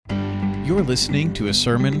You're listening to a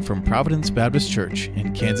sermon from Providence Baptist Church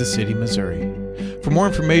in Kansas City, Missouri. For more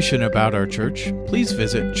information about our church, please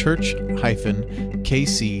visit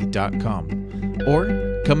church-kc.com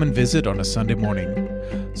or come and visit on a Sunday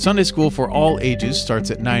morning. Sunday school for all ages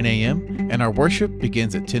starts at 9 a.m. and our worship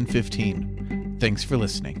begins at 10:15. Thanks for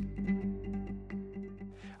listening.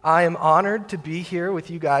 I am honored to be here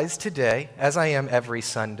with you guys today, as I am every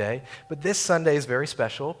Sunday, but this Sunday is very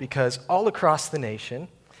special because all across the nation,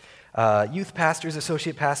 youth pastors,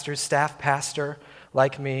 associate pastors, staff pastor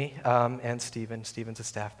like me, and Stephen's a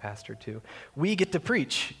staff pastor too, we get to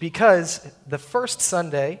preach because the first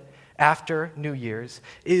Sunday after New Year's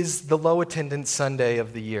is the low attendance Sunday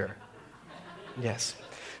of the year. Yes.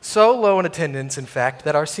 So low in attendance, in fact,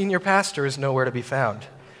 that our senior pastor is nowhere to be found.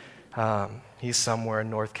 He's somewhere in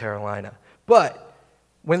North Carolina. But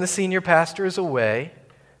when the senior pastor is away,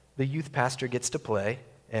 the youth pastor gets to play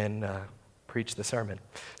and preach the sermon.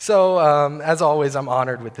 So, as always, I'm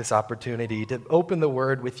honored with this opportunity to open the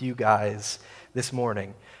Word with you guys this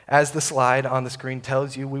morning. As the slide on the screen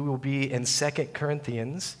tells you, we will be in 1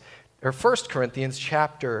 Corinthians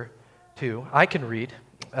chapter 2. I can read.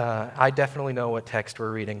 I definitely know what text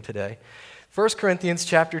we're reading today. 1 Corinthians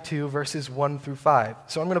chapter 2, verses 1 through 5.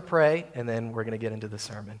 So I'm going to pray, and then we're going to get into the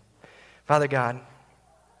sermon. Father God,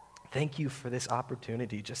 thank you for this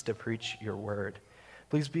opportunity just to preach your word.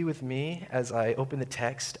 Please be with me as I open the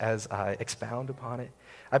text, as I expound upon it.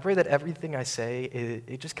 I pray that everything I say,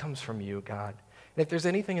 it just comes from you, God. And if there's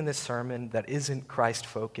anything in this sermon that isn't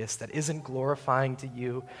Christ-focused, that isn't glorifying to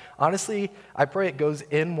you, honestly, I pray it goes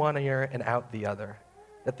in one ear and out the other.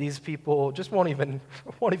 That these people just won't even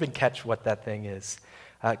catch what that thing is.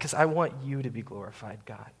 Because I want you to be glorified,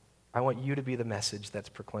 God. I want you to be the message that's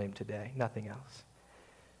proclaimed today, nothing else.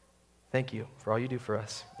 Thank you for all you do for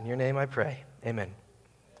us. In your name I pray, amen.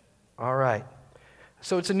 All right,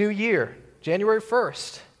 so it's a new year, January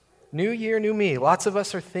 1st. New year, new me. Lots of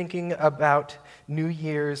us are thinking about New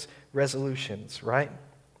Year's resolutions, right?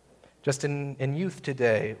 Just in youth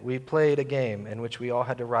today, we played a game in which we all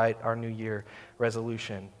had to write our New Year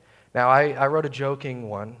resolution. Now, I wrote a joking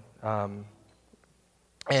one, and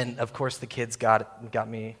of course the kids got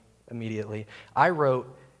me immediately. I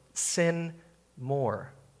wrote, sin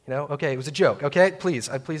more. You know, okay, it was a joke, okay? Please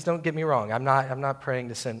don't get me wrong. I'm not praying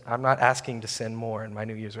to sin. I'm not asking to sin more in my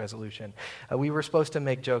New Year's resolution. We were supposed to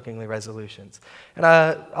make jokingly resolutions. And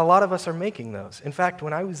a lot of us are making those. In fact,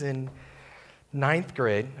 when I was in 9th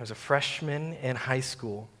grade, I was a freshman in high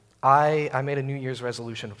school, I made a New Year's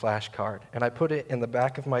resolution flashcard, and I put it in the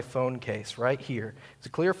back of my phone case right here. It's a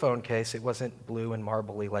clear phone case. It wasn't blue and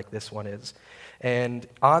marbly like this one is. And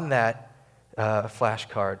on that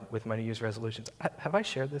flashcard with my New Year's resolutions, have I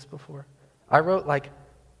shared this before? I wrote,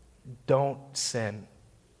 don't sin.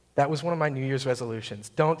 That was one of my New Year's resolutions.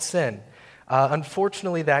 Don't sin.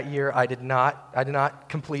 Unfortunately, that year, I did not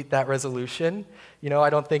complete that resolution. You know, I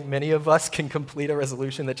don't think many of us can complete a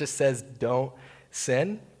resolution that just says, don't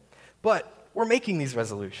sin. But we're making these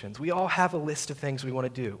resolutions. We all have a list of things we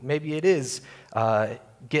want to do. Maybe it is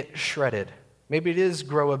get shredded. Maybe it is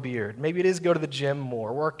grow a beard. Maybe it is go to the gym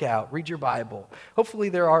more, work out, read your Bible. Hopefully,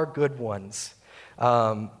 there are good ones.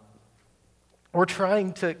 We're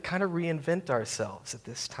trying to kind of reinvent ourselves at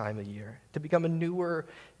this time of year to become a newer,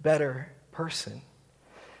 better person.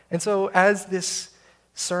 And so as this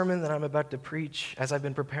sermon that I'm about to preach, as I've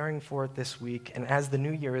been preparing for it this week, and as the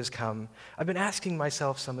new year has come, I've been asking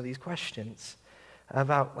myself some of these questions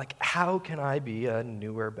about, how can I be a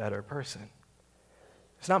newer, better person?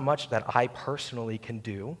 There's not much that I personally can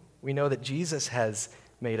do. We know that Jesus has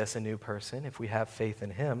made us a new person if we have faith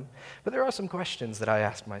in him. But there are some questions that I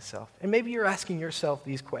ask myself. And maybe you're asking yourself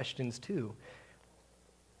these questions too.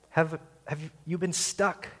 Have you been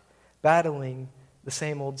stuck battling the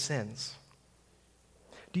same old sins?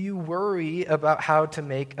 Do you worry about how to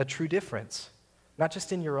make a true difference, not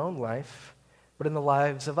just in your own life, but in the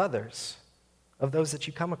lives of others, of those that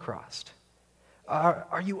you come across?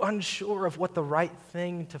 Are you unsure of what the right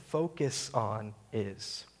thing to focus on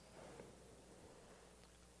is?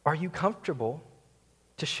 Are you comfortable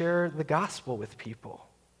to share the gospel with people?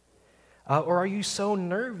 Or are you so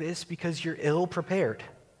nervous because you're ill-prepared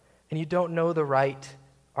and you don't know the right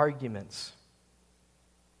arguments?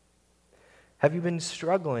 Have you been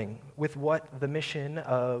struggling with what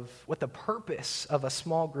the purpose of a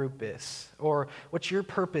small group is, or what your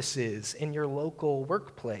purpose is in your local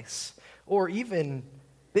workplace, or even,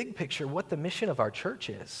 big picture, what the mission of our church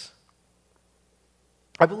is?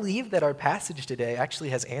 I believe that our passage today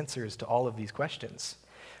actually has answers to all of these questions.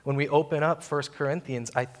 When we open up 1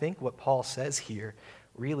 Corinthians, I think what Paul says here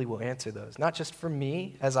really will answer those. Not just for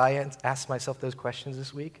me as I ask myself those questions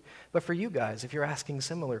this week, but for you guys if you're asking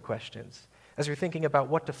similar questions, as you're thinking about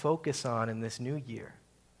what to focus on in this new year.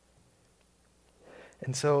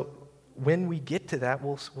 And so when we get to that,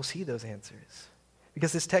 we'll see those answers.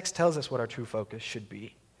 Because this text tells us what our true focus should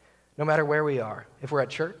be, no matter where we are. If we're at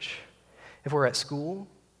church, if we're at school,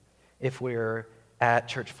 if we're at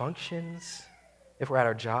church functions, if we're at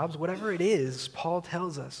our jobs, whatever it is, Paul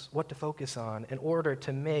tells us what to focus on in order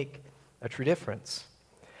to make a true difference.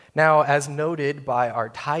 Now, as noted by our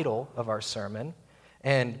title of our sermon,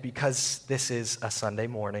 and because this is a Sunday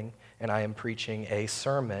morning and I am preaching a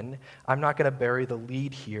sermon, I'm not going to bury the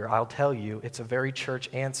lead here. I'll tell you, it's a very church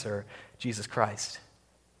answer, Jesus Christ.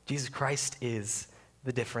 Jesus Christ is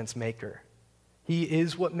the difference maker. He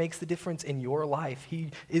is what makes the difference in your life. He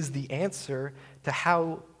is the answer to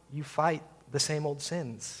how you fight the same old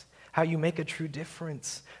sins, how you make a true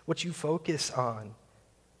difference, what you focus on,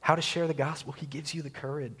 how to share the gospel. He gives you the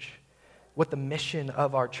courage. What the mission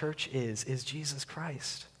of our church is Jesus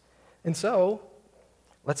Christ. And so,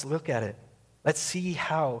 let's look at it. Let's see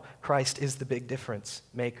how Christ is the big difference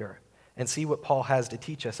maker and see what Paul has to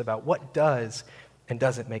teach us about what does and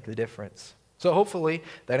doesn't make the difference. So hopefully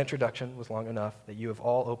that introduction was long enough that you have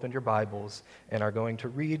all opened your Bibles and are going to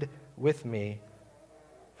read with me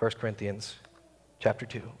 1 Corinthians chapter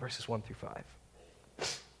 2, verses 1 through 5.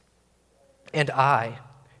 And I,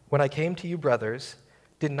 when I came to you, brothers,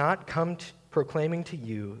 did not come proclaiming to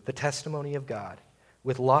you the testimony of God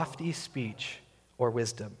with lofty speech or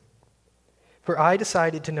wisdom. For I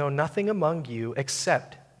decided to know nothing among you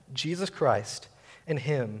except Jesus Christ and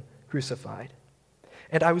Him crucified.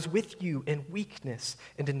 And I was with you in weakness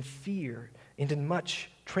and in fear and in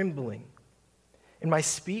much trembling. And my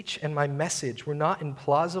speech and my message were not in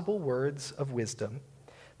plausible words of wisdom,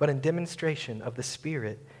 but in demonstration of the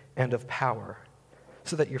Spirit and of power,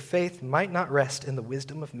 so that your faith might not rest in the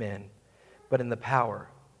wisdom of men, but in the power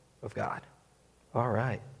of God. All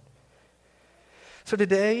right. So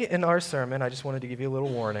today in our sermon, I just wanted to give you a little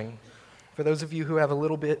warning. For those of you who have a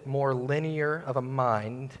little bit more linear of a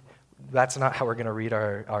mind, that's not how we're going to read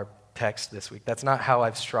our text this week. That's not how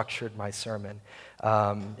I've structured my sermon.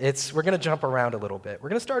 We're going to jump around a little bit. We're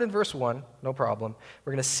going to start in verse 1, no problem.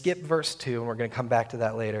 We're going to skip verse 2, and we're going to come back to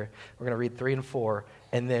that later. We're going to read 3 and 4,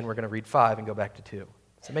 and then we're going to read 5 and go back to 2.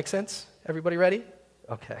 Does that make sense? Everybody ready?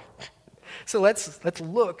 Okay. So let's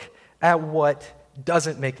look at what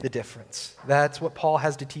doesn't make the difference. That's what Paul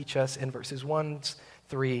has to teach us in verses 1,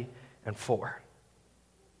 3, and 4.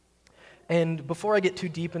 And before I get too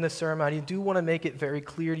deep in the sermon, I do want to make it very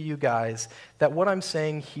clear to you guys that what I'm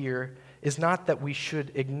saying here is not that we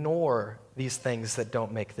should ignore these things that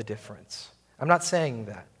don't make the difference. I'm not saying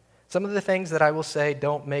that. Some of the things that I will say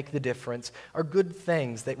don't make the difference are good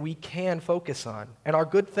things that we can focus on and are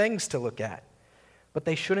good things to look at, but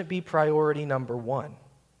they shouldn't be priority number one.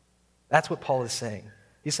 That's what Paul is saying.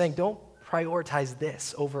 He's saying don't prioritize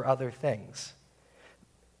this over other things.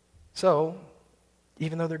 So,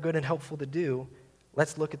 even though they're good and helpful to do,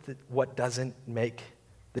 let's look at what doesn't make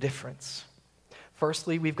the difference.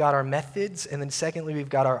 Firstly, we've got our methods, and then secondly, we've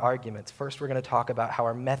got our arguments. First, we're going to talk about how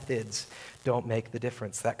our methods don't make the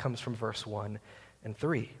difference. That comes from verse 1 and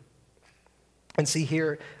 3. And see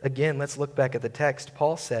here, again, let's look back at the text.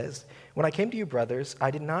 Paul says, "When I came to you, brothers, I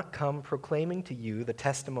did not come proclaiming to you the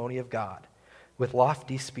testimony of God with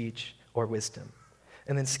lofty speech or wisdom."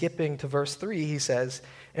 And then skipping to verse 3, he says,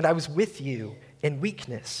 "And I was with you in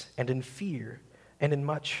weakness and in fear and in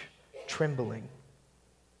much trembling."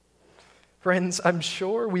 Friends, I'm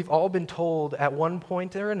sure we've all been told at one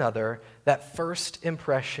point or another that first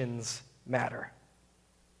impressions matter.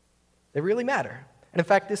 They really matter. And in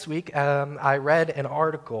fact, this week, I read an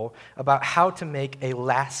article about how to make a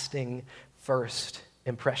lasting first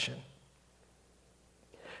impression.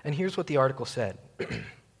 And here's what the article said.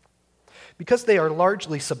 Because they are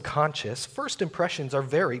largely subconscious, first impressions are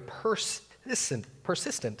very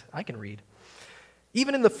persistent. I can read.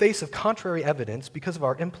 Even in the face of contrary evidence, because of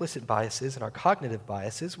our implicit biases and our cognitive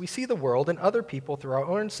biases, we see the world and other people through our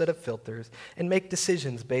own set of filters and make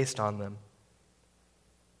decisions based on them.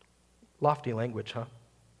 Lofty language, huh?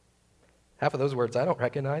 Half of those words I don't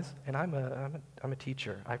recognize, and I'm a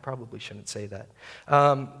teacher. I probably shouldn't say that.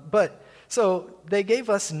 So they gave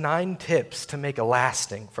us 9 tips to make a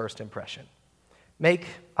lasting first impression. Make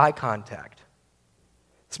eye contact.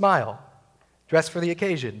 Smile. Dress for the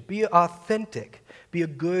occasion. Be authentic. Be a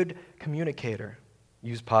good communicator.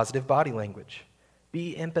 Use positive body language.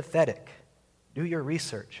 Be empathetic. Do your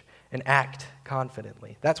research. and act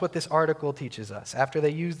confidently. That's what this article teaches us. After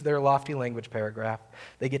they use their lofty language paragraph,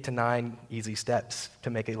 they get to 9 easy steps to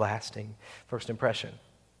make a lasting first impression.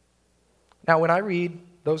 Now, when I read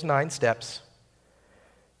those 9 steps,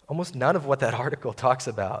 almost none of what that article talks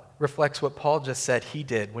about reflects what Paul just said he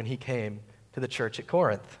did when he came to the church at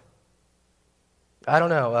Corinth. I don't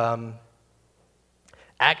know.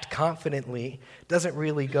 Act confidently doesn't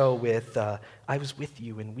really go with, I was with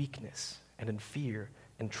you in weakness and in fear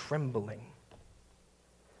and trembling.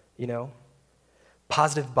 You know?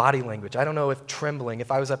 Positive body language. I don't know if trembling,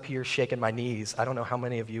 if I was up here shaking my knees, I don't know how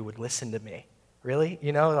many of you would listen to me. Really?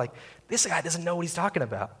 You know, like, this guy doesn't know what he's talking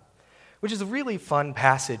about. Which is a really fun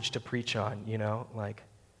passage to preach on, you know? Like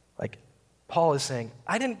Paul is saying,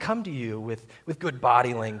 I didn't come to you with good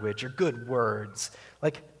body language or good words.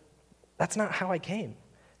 Like, that's not how I came.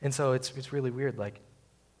 And so it's really weird. Like,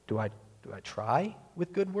 do I try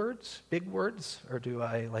with good words, big words? Or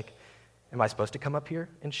am I supposed to come up here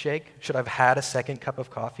and shake? Should I have had a second cup of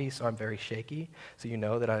coffee so I'm very shaky, so you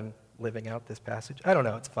know that I'm living out this passage? I don't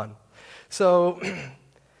know, it's fun. So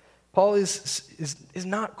Paul is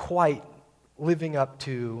not quite living up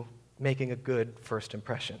to making a good first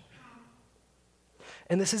impression.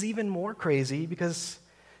 And this is even more crazy because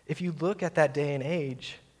if you look at that day and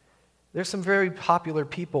age, there's some very popular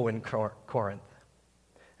people in Corinth.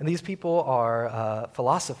 And these people are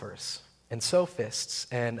philosophers and sophists,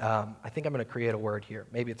 and I think I'm going to create a word here.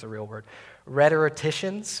 Maybe it's a real word.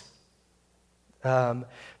 Rhetoricians. But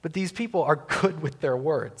these people are good with their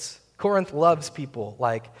words. Corinth loves people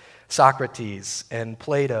like Socrates and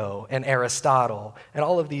Plato and Aristotle and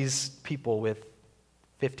all of these people with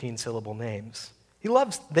 15-syllable names.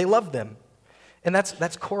 They love them. And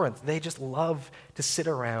that's Corinth. They just love to sit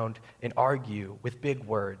around and argue with big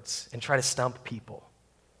words and try to stump people.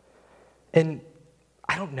 And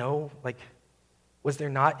I don't know, like, was there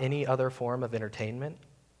not any other form of entertainment?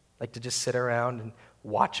 Like to just sit around and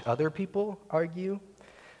watch other people argue?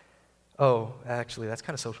 Oh, actually, that's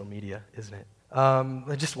kind of social media, isn't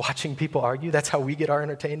it? Just watching people argue, that's how we get our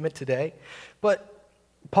entertainment today. But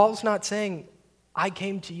Paul's not saying, I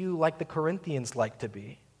came to you like the Corinthians like to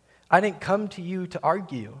be. I didn't come to you to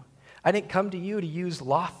argue. I didn't come to you to use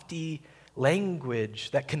lofty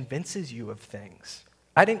language that convinces you of things.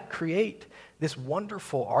 I didn't create this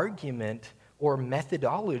wonderful argument or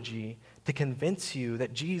methodology to convince you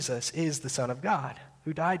that Jesus is the Son of God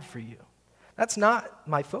who died for you. That's not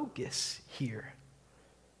my focus here.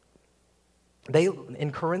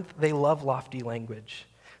 In Corinth, they love lofty language.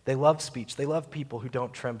 They love speech. They love people who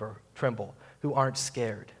don't tremble, who aren't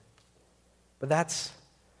scared. But that's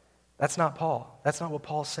not Paul. That's not what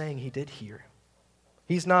Paul's saying he did here.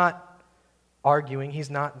 He's not arguing. He's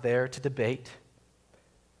not there to debate.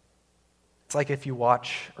 It's like if you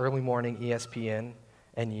watch early morning ESPN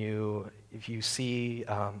and if you see,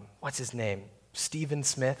 what's his name? Stephen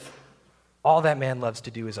Smith. All that man loves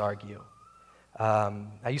to do is argue.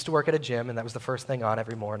 I used to work at a gym, and that was the first thing on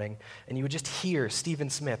every morning. And you would just hear Stephen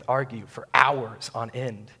Smith argue for hours on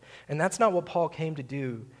end. And that's not what Paul came to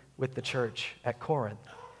do with the church at Corinth.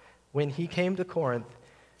 When he came to Corinth,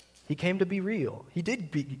 he came to be real. He did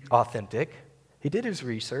be authentic. He did his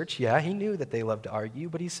research. Yeah, he knew that they loved to argue,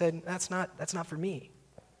 but he said, that's not for me.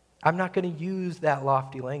 I'm not going to use that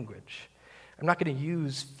lofty language. I'm not going to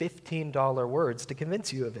use $15 words to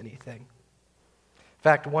convince you of anything. In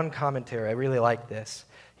fact, one commentary, I really like this.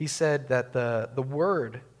 He said that the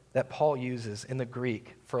word that Paul uses in the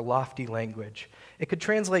Greek for lofty language, it could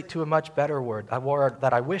translate to a much better word, a word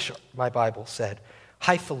that I wish my Bible said,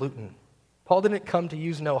 highfalutin. Paul didn't come to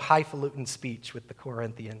use no highfalutin speech with the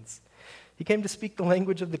Corinthians. He came to speak the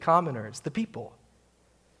language of the commoners, the people.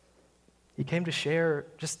 He came to share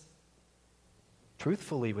just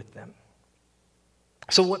truthfully with them.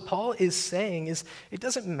 So what Paul is saying is, it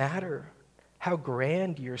doesn't matter how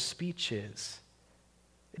grand your speech is.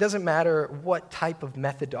 It doesn't matter what type of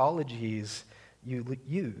methodologies you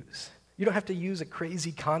use. You don't have to use a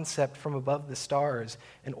crazy concept from above the stars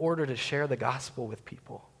in order to share the gospel with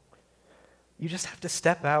people. You just have to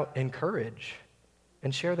step out in courage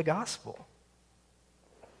and share the gospel.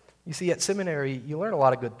 You see, at seminary, you learn a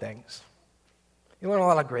lot of good things. You learn a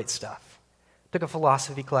lot of great stuff. Took a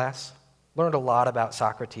philosophy class, learned a lot about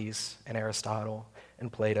Socrates and Aristotle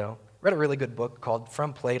and Plato. Read a really good book called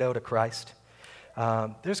From Plato to Christ.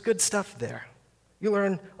 There's good stuff there. You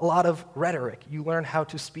learn a lot of rhetoric. You learn how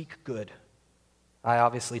to speak good. I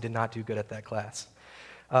obviously did not do good at that class.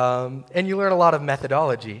 And you learn a lot of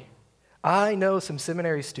methodology. I know some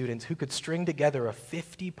seminary students who could string together a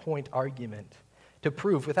 50-point argument to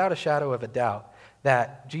prove, without a shadow of a doubt,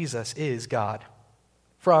 that Jesus is God.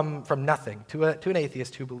 from nothing to an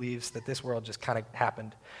atheist who believes that this world just kind of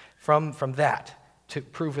happened, from that to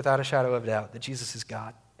prove without a shadow of doubt that Jesus is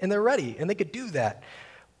God. And they're ready, and they could do that.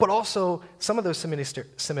 But also, some of those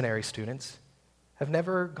seminary students have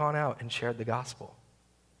never gone out and shared the gospel.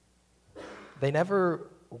 They never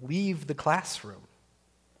leave the classroom.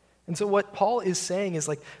 And so what Paul is saying is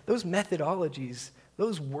like those methodologies,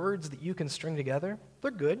 those words that you can string together,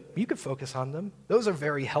 they're good. You can focus on them. Those are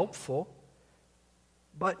very helpful.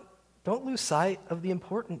 But don't lose sight of the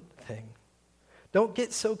important thing. Don't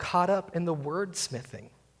get so caught up in the wordsmithing.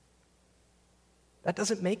 That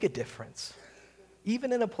doesn't make a difference.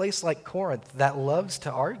 Even in a place like Corinth that loves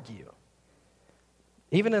to argue,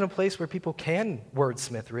 even in a place where people can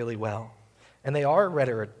wordsmith really well, and they are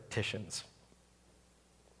rhetoricians.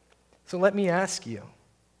 So let me ask you,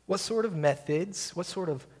 what sort of methods, what sort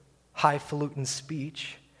of highfalutin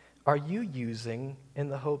speech are you using in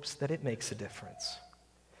the hopes that it makes a difference?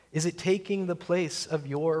 Is it taking the place of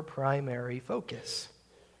your primary focus?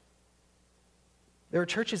 There are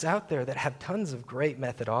churches out there that have tons of great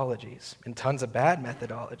methodologies and tons of bad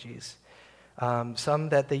methodologies, some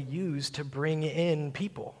that they use to bring in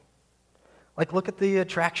people. Like, look at the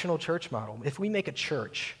attractional church model. If we make a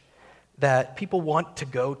church that people want to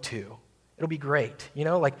go to, it'll be great. You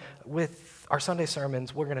know, like with our Sunday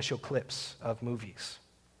sermons, we're going to show clips of movies.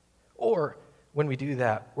 Or when we do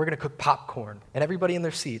that, we're going to cook popcorn, and everybody in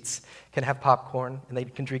their seats can have popcorn, and they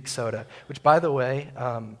can drink soda, which, by the way,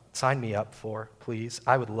 sign me up for, please.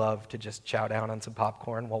 I would love to just chow down on some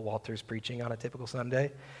popcorn while Walter's preaching on a typical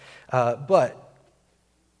Sunday. But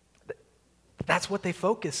that's what they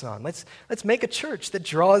focus on. Let's make a church that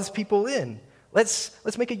draws people in.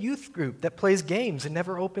 Let's make a youth group that plays games and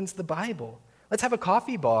never opens the Bible. Let's have a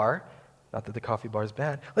coffee bar. Not that the coffee bar is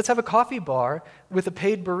bad. Let's have a coffee bar with a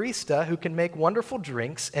paid barista who can make wonderful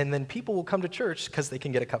drinks, and then people will come to church because they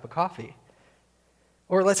can get a cup of coffee.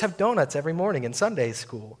 Or let's have donuts every morning in Sunday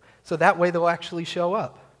school, so that way they'll actually show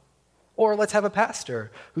up. Or let's have a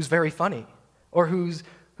pastor who's very funny, or who's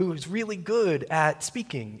really good at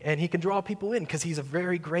speaking, and he can draw people in because he's a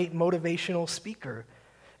very great motivational speaker.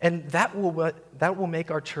 And that will make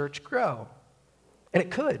our church grow. And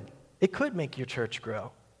it could make your church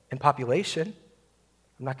grow. In population,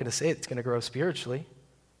 I'm not going to say it's going to grow spiritually,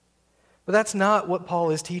 but that's not what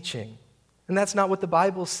Paul is teaching, and that's not what the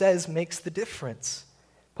Bible says makes the difference.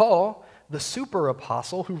 Paul, the super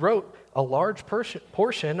apostle who wrote a large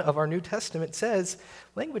portion of our New Testament, says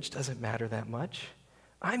language doesn't matter that much.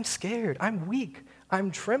 I'm scared, I'm weak,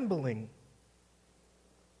 I'm trembling.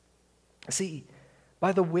 See,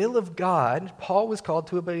 by the will of God, Paul was called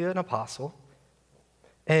to be an apostle.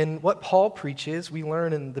 And what Paul preaches, we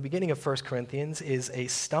learn in the beginning of 1 Corinthians, is a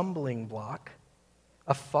stumbling block,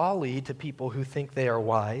 a folly to people who think they are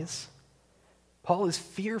wise. Paul is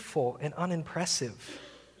fearful and unimpressive.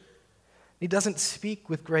 He doesn't speak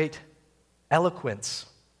with great eloquence.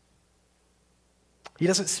 He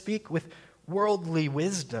doesn't speak with worldly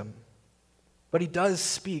wisdom, but he does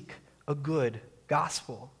speak a good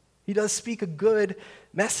gospel. He does speak a good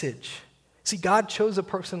message. See, God chose a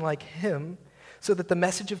person like him so that the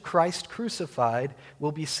message of Christ crucified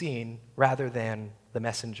will be seen rather than the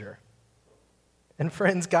messenger. And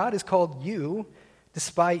friends, God has called you,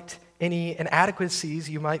 despite any inadequacies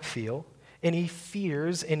you might feel, any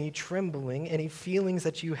fears, any trembling, any feelings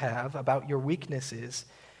that you have about your weaknesses,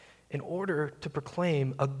 in order to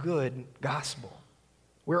proclaim a good gospel.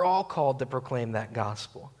 We're all called to proclaim that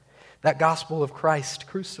gospel of Christ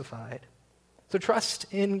crucified. So trust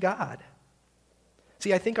in God.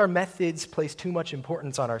 See, I think our methods place too much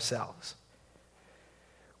importance on ourselves.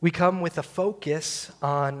 We come with a focus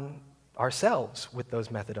on ourselves with those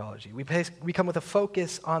methodology. We come with a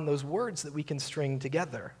focus on those words that we can string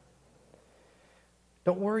together.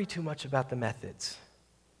 Don't worry too much about the methods.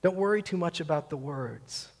 Don't worry too much about the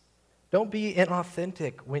words. Don't be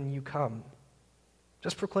inauthentic when you come.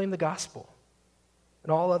 Just proclaim the gospel,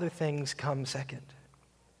 and all other things come second.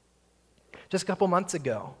 Just a couple months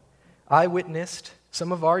ago, I witnessed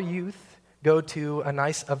some of our youth go to a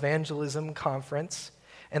nice evangelism conference,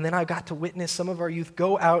 and then I got to witness some of our youth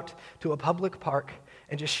go out to a public park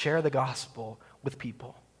and just share the gospel with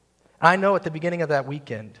people. I know at the beginning of that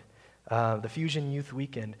weekend, the Fusion Youth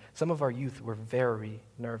Weekend, some of our youth were very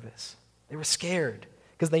nervous. They were scared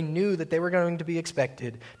because they knew that they were going to be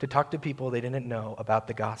expected to talk to people they didn't know about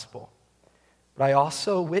the gospel. But I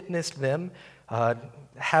also witnessed them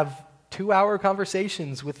have 2-hour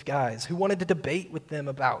conversations with guys who wanted to debate with them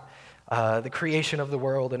about the creation of the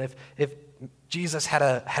world and if Jesus had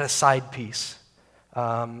a side piece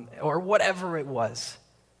or whatever it was.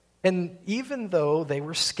 And even though they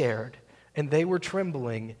were scared and they were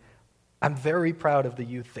trembling, I'm very proud of the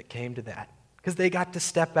youth that came to that because they got to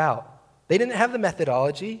step out. They didn't have the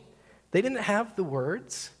methodology. They didn't have the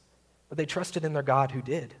words, but they trusted in their God who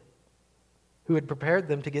did, who had prepared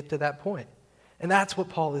them to get to that point. And that's what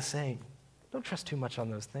Paul is saying. Don't trust too much on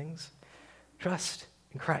those things. Trust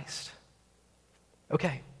in Christ.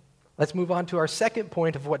 Okay, let's move on to our second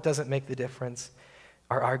point of what doesn't make the difference,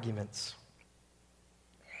 our arguments.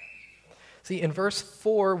 See, in verse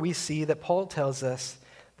 4, we see that Paul tells us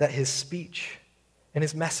that his speech and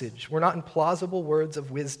his message were not in plausible words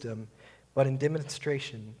of wisdom, but in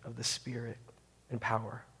demonstration of the Spirit and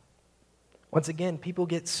power. Once again, people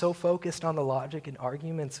get so focused on the logic and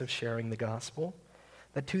arguments of sharing the gospel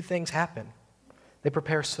that two things happen. They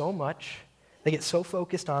prepare so much, they get so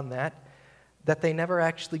focused on that they never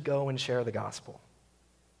actually go and share the gospel.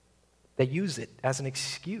 They use it as an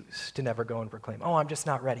excuse to never go and proclaim. Oh, I'm just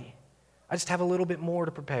not ready. I just have a little bit more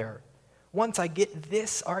to prepare. Once I get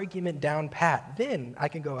this argument down pat, then I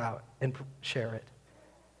can go out and share it.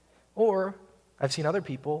 Or I've seen other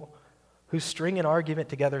people who string an argument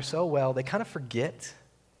together so well, they kind of forget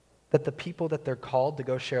that the people that they're called to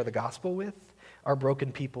go share the gospel with are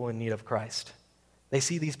broken people in need of Christ. They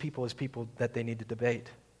see these people as people that they need to debate,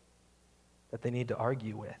 that they need to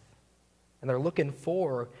argue with. And they're looking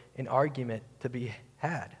for an argument to be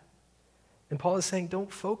had. And Paul is saying,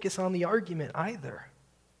 don't focus on the argument either.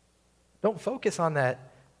 Don't focus on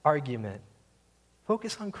that argument.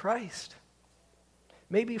 Focus on Christ.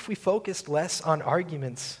 Maybe if we focused less on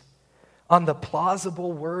arguments, on the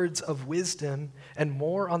plausible words of wisdom, and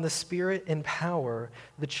more on the Spirit and power,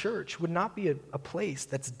 the church would not be a place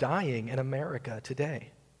that's dying in America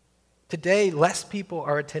today. Today, less people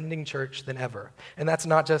are attending church than ever. And that's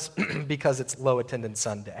not just because it's low attendance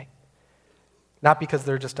Sunday. Not because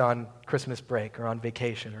they're just on Christmas break or on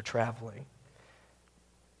vacation or traveling.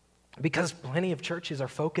 Because plenty of churches are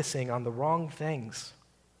focusing on the wrong things.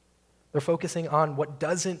 They're focusing on what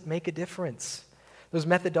doesn't make a difference. Those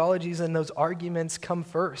methodologies and those arguments come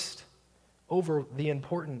first over the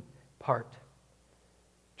important part.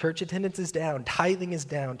 Church attendance is down. Tithing is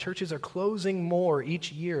down. Churches are closing more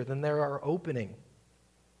each year than there are opening.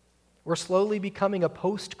 We're slowly becoming a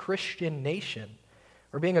post-Christian nation,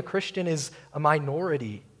 where being a Christian is a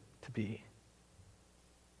minority to be,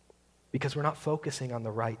 because we're not focusing on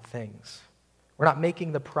the right things. We're not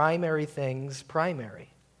making the primary things primary.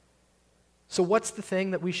 So what's the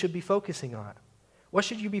thing that we should be focusing on? What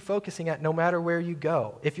should you be focusing at no matter where you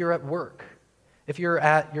go? If you're at work, if you're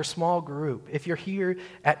at your small group, if you're here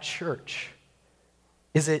at church,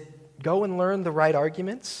 is it go and learn the right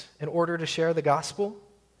arguments in order to share the gospel?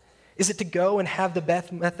 Is it to go and have the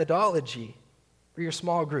best methodology for your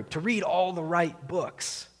small group, to read all the right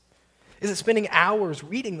books? Is it spending hours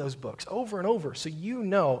reading those books over and over so you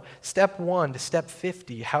know step 1 to step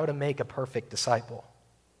 50 how to make a perfect disciple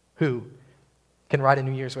who can write a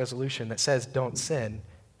New Year's resolution that says don't sin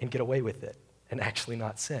and get away with it and actually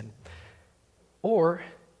not sin? Or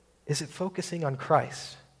is it focusing on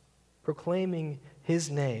Christ, proclaiming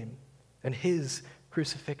his name and his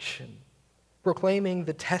crucifixion, proclaiming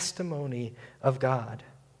the testimony of God?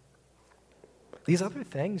 These other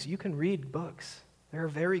things, you can read books. They're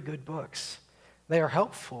very good books. They are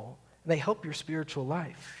helpful, and they help your spiritual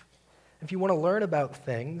life. If you want to learn about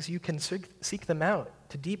things, you can seek them out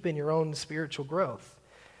to deepen your own spiritual growth.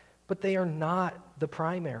 But they are not the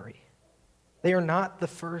primary. They are not the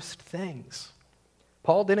first things.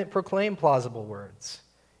 Paul didn't proclaim plausible words.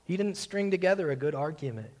 He didn't string together a good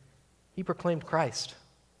argument. He proclaimed Christ.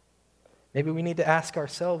 Maybe we need to ask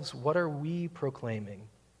ourselves, what are we proclaiming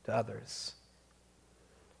to others?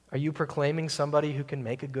 Are you proclaiming somebody who can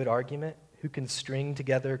make a good argument, who can string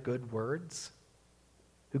together good words,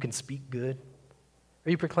 who can speak good?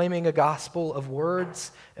 Are you proclaiming a gospel of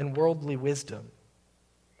words and worldly wisdom?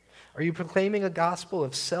 Are you proclaiming a gospel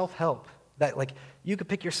of self-help, that like you could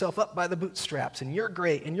pick yourself up by the bootstraps and you're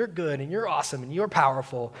great and you're good and you're awesome and you're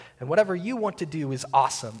powerful and whatever you want to do is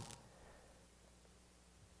awesome?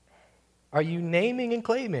 Are you naming and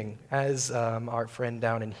claiming, as our friend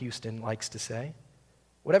down in Houston likes to say?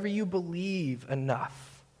 Whatever you believe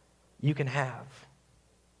enough, you can have.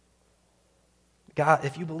 God,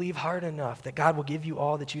 if you believe hard enough that God will give you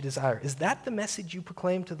all that you desire, is that the message you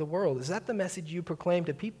proclaim to the world? Is that the message you proclaim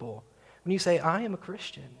to people? When you say, I am a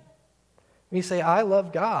Christian, when you say, I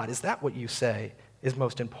love God, is that what you say is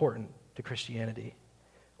most important to Christianity?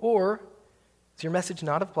 Or is your message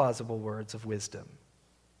not of plausible words of wisdom,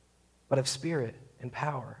 but of spirit and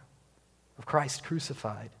power, of Christ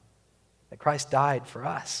crucified, that Christ died for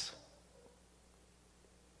us?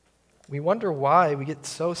 We wonder why we get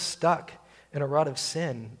so stuck in a rut of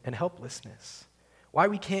sin and helplessness, why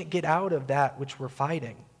we can't get out of that which we're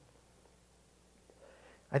fighting.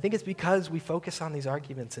 I think it's because we focus on these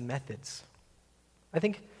arguments and methods. I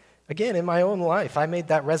think, again, in my own life, I made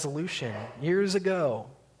that resolution years ago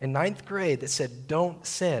in 9th grade that said, don't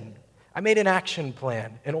sin. I made an action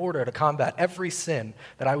plan in order to combat every sin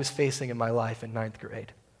that I was facing in my life in 9th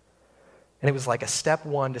grade. And it was like a step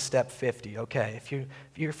 1 to step 50. Okay, if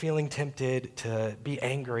you're feeling tempted to be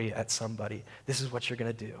angry at somebody, this is what you're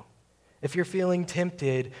going to do. If you're feeling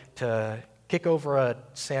tempted to kick over a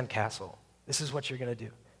sandcastle, this is what you're going to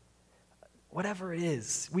do. Whatever it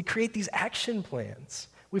is, we create these action plans.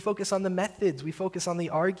 We focus on the methods. We focus on the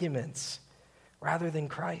arguments rather than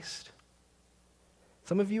Christ.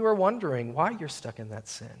 Some of you are wondering why you're stuck in that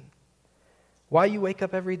sin. Why you wake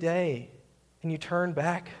up every day and you turn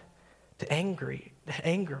back to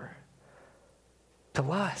anger, to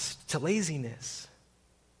lust, to laziness.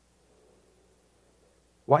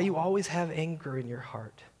 Why you always have anger in your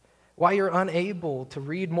heart. Why you're unable to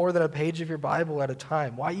read more than a page of your Bible at a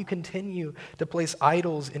time. Why you continue to place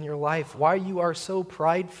idols in your life. Why you are so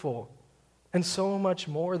prideful. And so much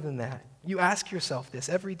more than that. You ask yourself this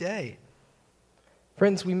every day.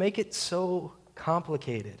 Friends, we make it so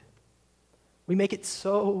complicated. We make it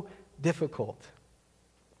so difficult.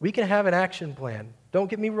 We can have an action plan. Don't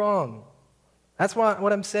get me wrong. That's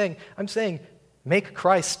what I'm saying. I'm saying make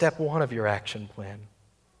Christ step 1 of your action plan.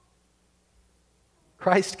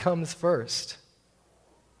 Christ comes first.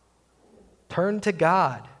 Turn to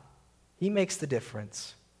God. He makes the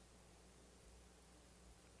difference.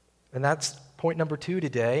 And that's point number 2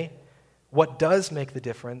 today. What does make the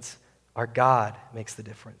difference? Our God makes the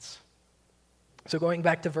difference. So going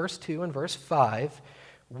back to verse 2 and verse 5,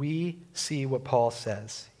 we see what Paul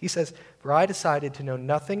says. He says, "For I decided to know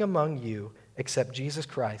nothing among you except Jesus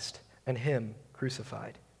Christ and him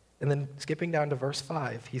crucified." And then skipping down to verse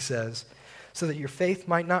 5, he says, "So that your faith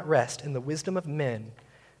might not rest in the wisdom of men,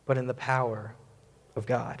 but in the power of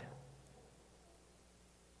God."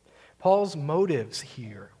 Paul's motives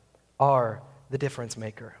here are the difference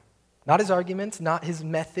maker. Not his arguments, not his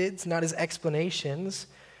methods, not his explanations,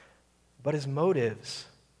 but his motives.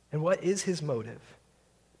 And what is his motive?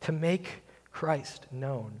 To make Christ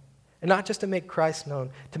known. And not just to make Christ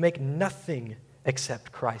known, to make nothing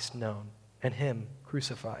except Christ known and him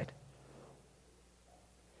crucified.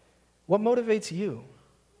 What motivates you?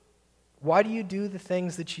 Why do you do the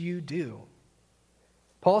things that you do?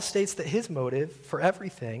 Paul states that his motive for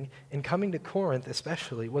everything, in coming to Corinth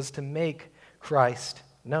especially, was to make Christ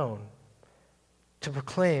known, to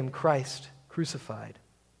proclaim Christ crucified.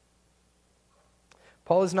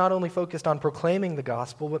 Paul is not only focused on proclaiming the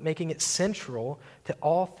gospel, but making it central to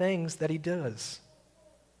all things that he does.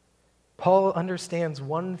 Paul understands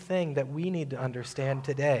one thing that we need to understand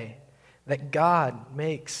today, that God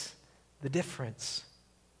makes the difference.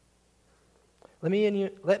 Let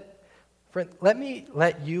me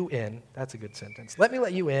let you in, that's a good sentence. Let me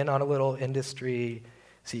let you in on a little industry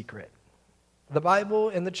secret. The Bible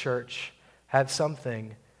and the church have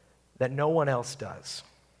something that no one else does.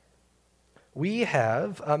 We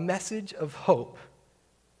have a message of hope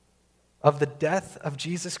of the death of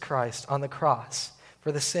Jesus Christ on the cross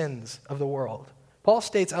for the sins of the world. Paul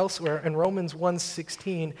states elsewhere in Romans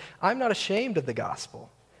 1:16, "I'm not ashamed of the gospel,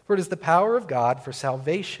 for it is the power of God for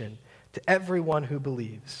salvation to everyone who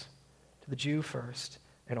believes, to the Jew first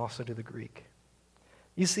and also to the Greek."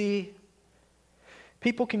 You see,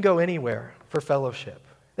 people can go anywhere for fellowship.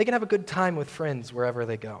 They can have a good time with friends wherever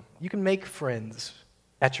they go. You can make friends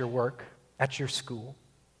at your work, at your school.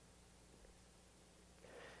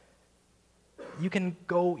 You can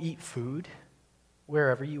go eat food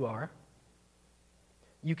wherever you are.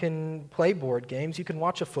 You can play board games. You can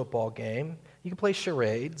watch a football game. You can play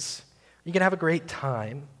charades. You can have a great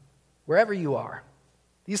time wherever you are.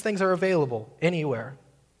 These things are available anywhere.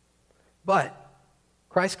 But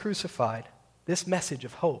Christ crucified, this message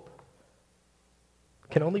of hope,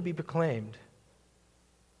 can only be proclaimed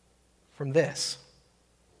from this.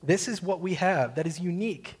 This is what we have that is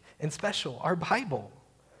unique and special, our Bible.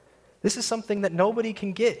 This is something that nobody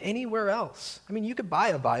can get anywhere else. I mean, you could buy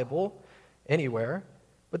a Bible anywhere,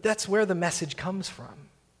 but that's where the message comes from.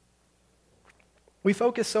 We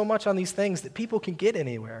focus so much on these things that people can get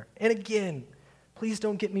anywhere. And again, please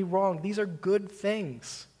don't get me wrong. These are good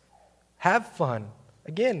things. Have fun.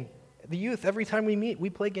 Again, the youth, every time we meet, we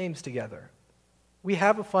play games together. We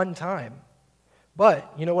have a fun time.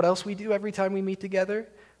 But you know what else we do every time we meet together?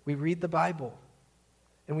 We read the Bible.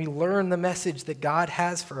 And we learn the message that God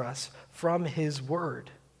has for us from His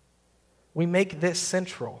Word. We make this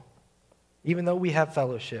central. Even though we have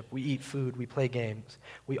fellowship, we eat food, we play games,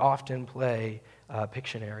 we often play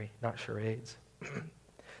Pictionary, not charades.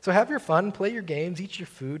 So have your fun, play your games, eat your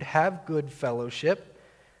food, have good fellowship,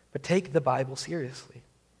 but take the Bible seriously.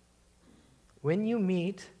 When you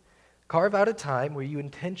meet, carve out a time where you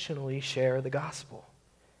intentionally share the gospel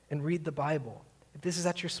and read the Bible. If this is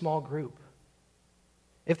at your small group,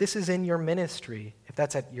 if this is in your ministry, if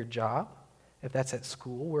that's at your job, if that's at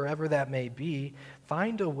school, wherever that may be,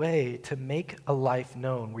 find a way to make a life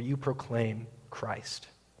known where you proclaim Christ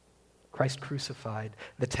crucified,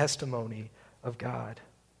 the testimony of God.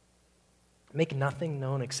 Make nothing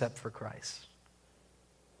known except for Christ.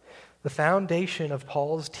 The foundation of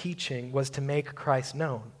Paul's teaching was to make Christ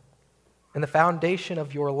known. And the foundation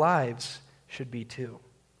of your lives should be too,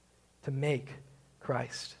 to make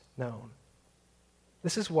Christ known.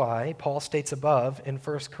 This is why Paul states above in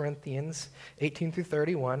 1 Corinthians 18 through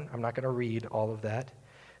 31, I'm not going to read all of that,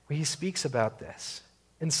 but he speaks about this.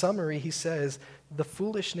 In summary, he says, the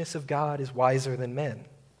foolishness of God is wiser than men.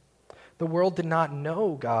 The world did not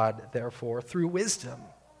know God, therefore, through wisdom.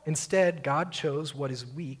 Instead, God chose what is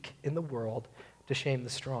weak in the world to shame the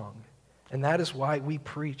strong. And that is why we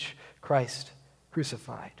preach Christ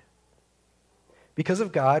crucified. Because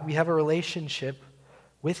of God, we have a relationship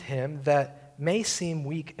with him that may seem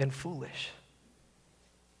weak and foolish.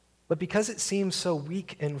 But because it seems so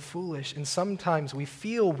weak and foolish, and sometimes we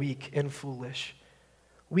feel weak and foolish,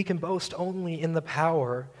 we can boast only in the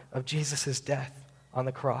power of Jesus' death on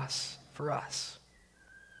the cross for us.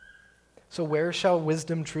 So where shall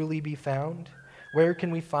wisdom truly be found? Where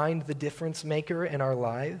can we find the difference maker in our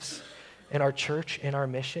lives, in our church, in our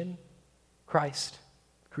mission? Christ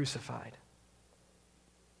crucified.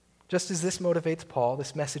 Just as this motivates Paul,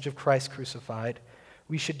 this message of Christ crucified,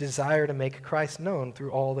 we should desire to make Christ known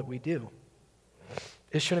through all that we do.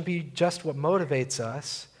 It shouldn't be just what motivates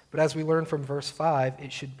us, but as we learn from verse 5,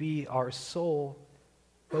 it should be our sole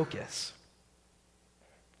focus.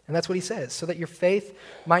 And that's what he says, so that your faith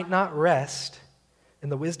might not rest in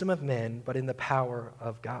the wisdom of men, but in the power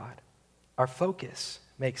of God. Our focus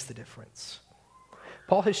makes the difference.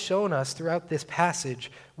 Paul has shown us throughout this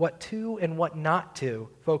passage what to and what not to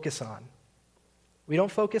focus on. We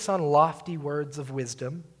don't focus on lofty words of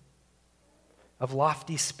wisdom, of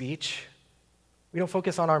lofty speech. We don't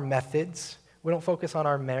focus on our methods. We don't focus on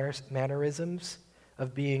our mannerisms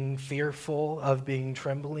of being fearful, of being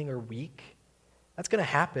trembling or weak. That's going to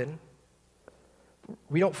happen.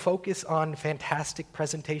 We don't focus on fantastic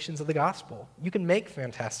presentations of the gospel. You can make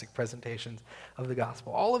fantastic presentations of the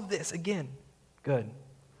gospel. All of this, again, good.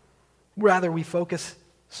 Rather, we focus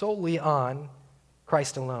solely on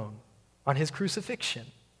Christ alone, on his crucifixion,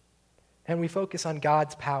 and we focus on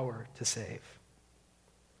God's power to save.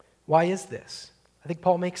 Why is this? I think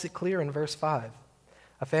Paul makes it clear in verse 5.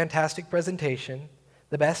 A fantastic presentation,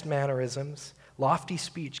 the best mannerisms, lofty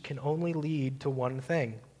speech can only lead to one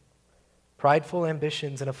thing: prideful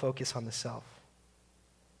ambitions and a focus on the self.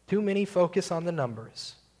 Too many focus on the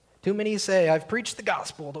numbers. Too many say, I've preached the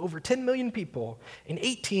gospel to over 10 million people, and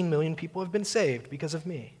 18 million people have been saved because of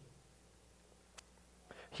me.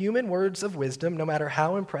 Human words of wisdom, no matter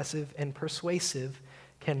how impressive and persuasive,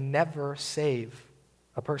 can never save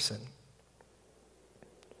a person.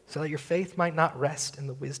 So that your faith might not rest in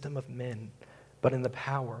the wisdom of men, but in the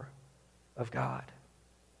power of God.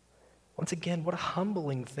 Once again, what a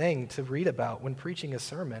humbling thing to read about when preaching a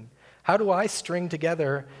sermon. How do I string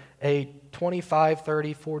together a 25,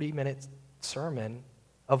 30, 40-minute sermon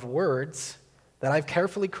of words that I've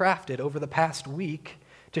carefully crafted over the past week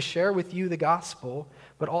to share with you the gospel,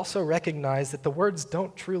 but also recognize that the words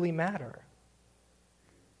don't truly matter?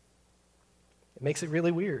 It makes it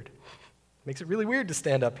really weird. It makes it really weird to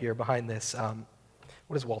stand up here behind this,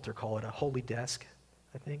 what does Walter call it, a holy desk,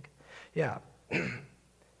 I think? Yeah.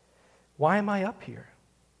 Why am I up here?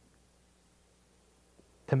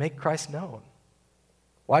 To make Christ known.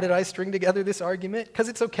 Why did I string together this argument? Because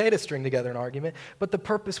it's okay to string together an argument, but the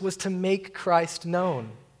purpose was to make Christ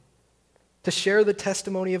known, to share the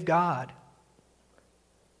testimony of God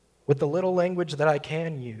with the little language that I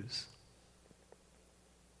can use.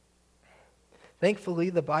 Thankfully,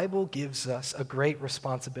 the Bible gives us a great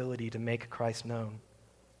responsibility to make Christ known,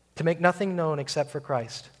 to make nothing known except for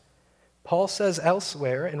Christ. Paul says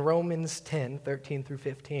elsewhere in Romans 10, 13 through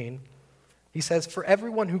 15, he says, "For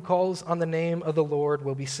everyone who calls on the name of the Lord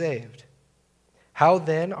will be saved. How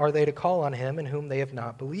then are they to call on him in whom they have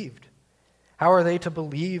not believed? How are they to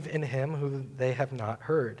believe in him who they have not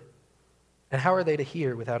heard? And how are they to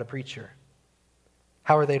hear without a preacher?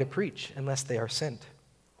 How are they to preach unless they are sent?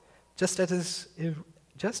 Just as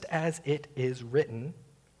it is written,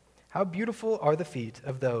 How beautiful are the feet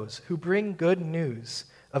of those who bring good news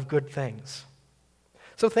of good things.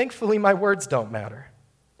 So thankfully, my words don't matter,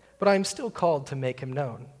 but I am still called to make him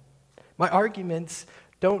known. My arguments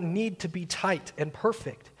don't need to be tight and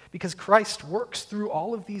perfect because Christ works through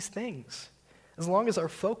all of these things. As long as our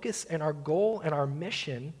focus and our goal and our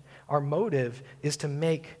mission, our motive is to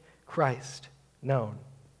make Christ known.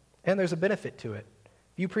 And there's a benefit to it.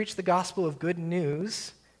 If you preach the gospel of good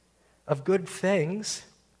news, of good things,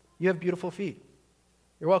 you have beautiful feet.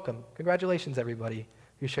 You're welcome. Congratulations, everybody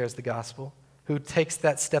who shares the gospel, who takes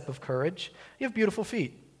that step of courage. You have beautiful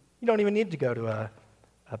feet. You don't even need to go to a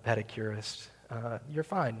pedicurist. You're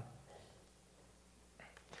fine.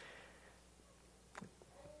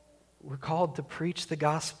 We're called to preach the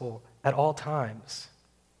gospel at all times.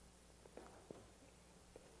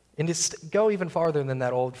 And just go even farther than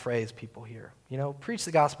that old phrase people hear. Preach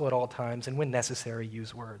the gospel at all times, and when necessary,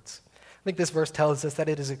 use words. I think this verse tells us that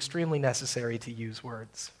it is extremely necessary to use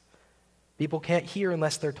words. People can't hear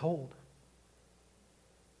unless they're told.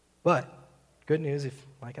 But good news, if,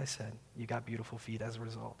 like I said, you got beautiful feet as a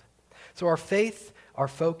result. So our faith, our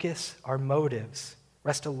focus, our motives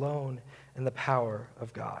rest alone in the power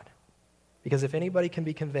of God. Because if anybody can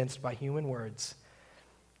be convinced by human words,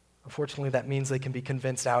 unfortunately that means they can be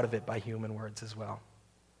convinced out of it by human words as well.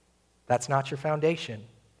 That's not your foundation.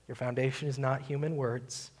 Your foundation is not human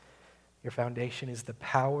words. Your foundation is the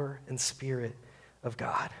power and Spirit of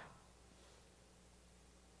God.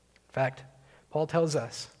 In fact, Paul tells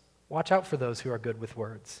us, watch out for those who are good with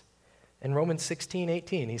words. In Romans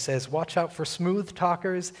 16:18, he says, watch out for smooth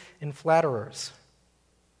talkers and flatterers.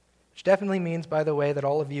 Which definitely means, by the way, that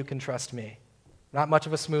all of you can trust me. Not much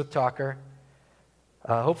of a smooth talker.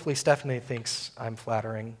 Hopefully Stephanie thinks I'm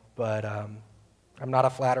flattering, but I'm not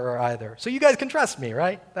a flatterer either. So you guys can trust me,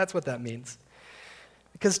 right? That's what that means.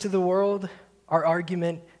 Because to the world, our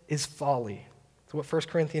argument is folly. It's what 1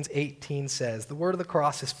 Corinthians 18 says. The word of the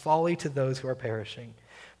cross is folly to those who are perishing.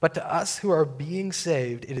 But to us who are being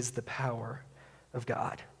saved, it is the power of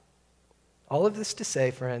God. All of this to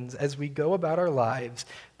say, friends, as we go about our lives,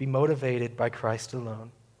 be motivated by Christ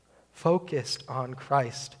alone, focused on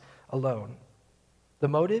Christ alone. The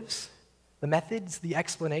motives, the methods, the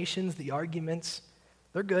explanations, the arguments,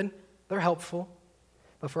 they're good, they're helpful.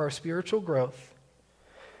 But for our spiritual growth,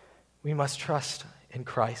 we must trust in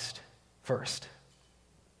Christ first.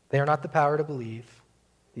 They are not the power to believe.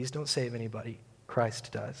 These don't save anybody.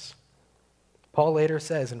 Christ does. Paul later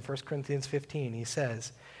says in 1 Corinthians 15, he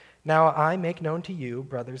says, now I make known to you,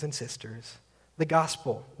 brothers and sisters, the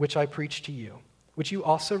gospel which I preached to you, which you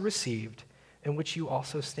also received, and which you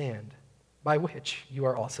also stand, by which you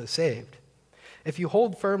are also saved, if you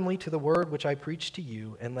hold firmly to the word which I preached to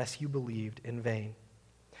you, unless you believed in vain.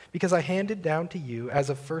 Because I handed down to you as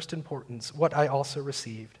of first importance what I also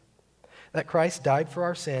received, that Christ died for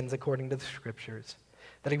our sins according to the Scriptures,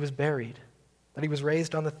 that he was buried, that he was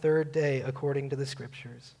raised on the third day according to the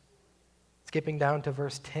Scriptures. Skipping down to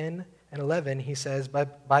verse 10 and 11, he says,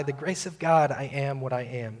 by the grace of God I am what I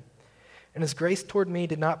am. And his grace toward me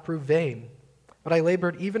did not prove vain, but I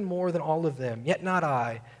labored even more than all of them, yet not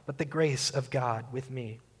I, but the grace of God with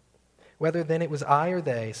me. Whether then it was I or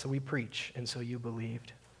they, so we preach, and so you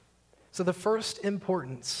believed. So the first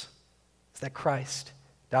importance is that Christ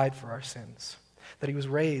died for our sins, that he was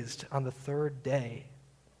raised on the third day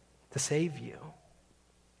to save you.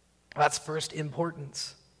 That's first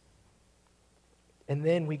importance. And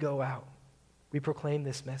then we go out. We proclaim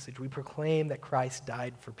this message. We proclaim that Christ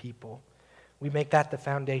died for people. We make that the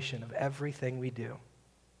foundation of everything we do.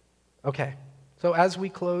 Okay, so as we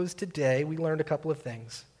close today, we learned a couple of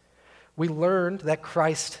things. We learned that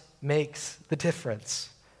Christ makes the difference.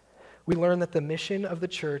 We learned that the mission of the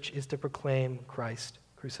church is to proclaim Christ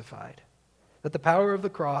crucified. That the power of the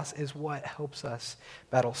cross is what helps us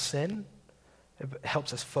battle sin. It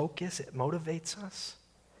helps us focus. It motivates us.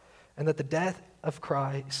 And that the death of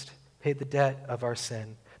Christ paid the debt of our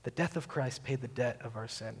sin. The death of Christ paid the debt of our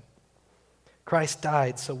sin. Christ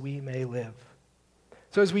died so we may live.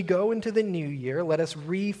 So as we go into the new year, let us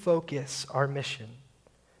refocus our mission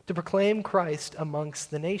to proclaim Christ amongst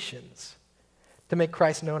the nations, to make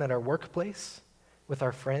Christ known at our workplace, with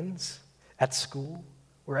our friends, at school,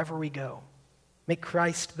 wherever we go. Make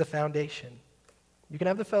Christ the foundation. You can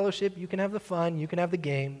have the fellowship, you can have the fun, you can have the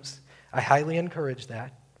games. I highly encourage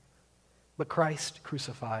that. But Christ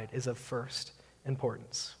crucified is of first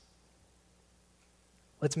importance.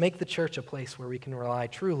 Let's make the church a place where we can rely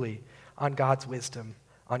truly on God's wisdom,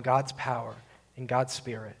 on God's power, and God's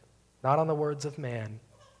Spirit. Not on the words of man,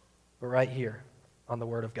 but right here on the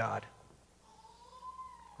Word of God.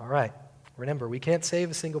 All right. Remember, we can't save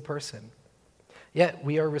a single person. Yet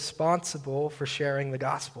we are responsible for sharing the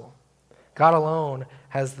gospel. God alone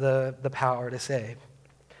has the power to save.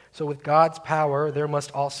 So with God's power, there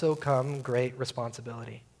must also come great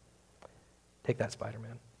responsibility. Take that,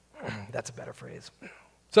 Spider-Man. That's a better phrase.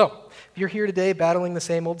 So, if you're here today battling the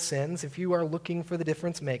same old sins, if you are looking for the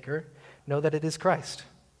difference maker, know that it is Christ.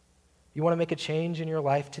 You want to make a change in your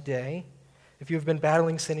life today? If you've been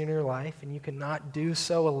battling sin in your life and you cannot do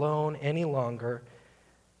so alone any longer,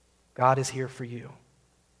 God is here for you.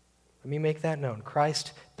 Let me make that known.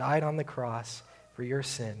 Christ died on the cross for your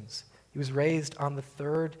sins. He was raised on the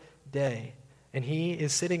third day, and he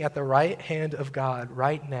is sitting at the right hand of God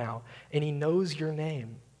right now, and he knows your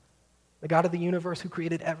name. The God of the universe who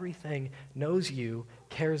created everything knows you,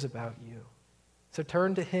 cares about you. So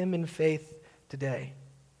turn to him in faith today.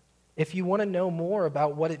 If you want to know more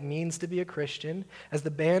about what it means to be a Christian, as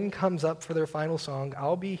the band comes up for their final song,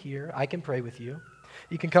 I'll be here. I can pray with you.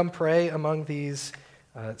 You can come pray among these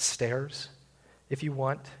stairs if you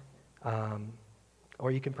want,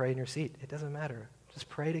 or you can pray in your seat. It doesn't matter. Just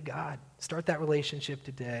pray to God. Start that relationship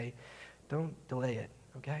today. Don't delay it,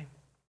 okay?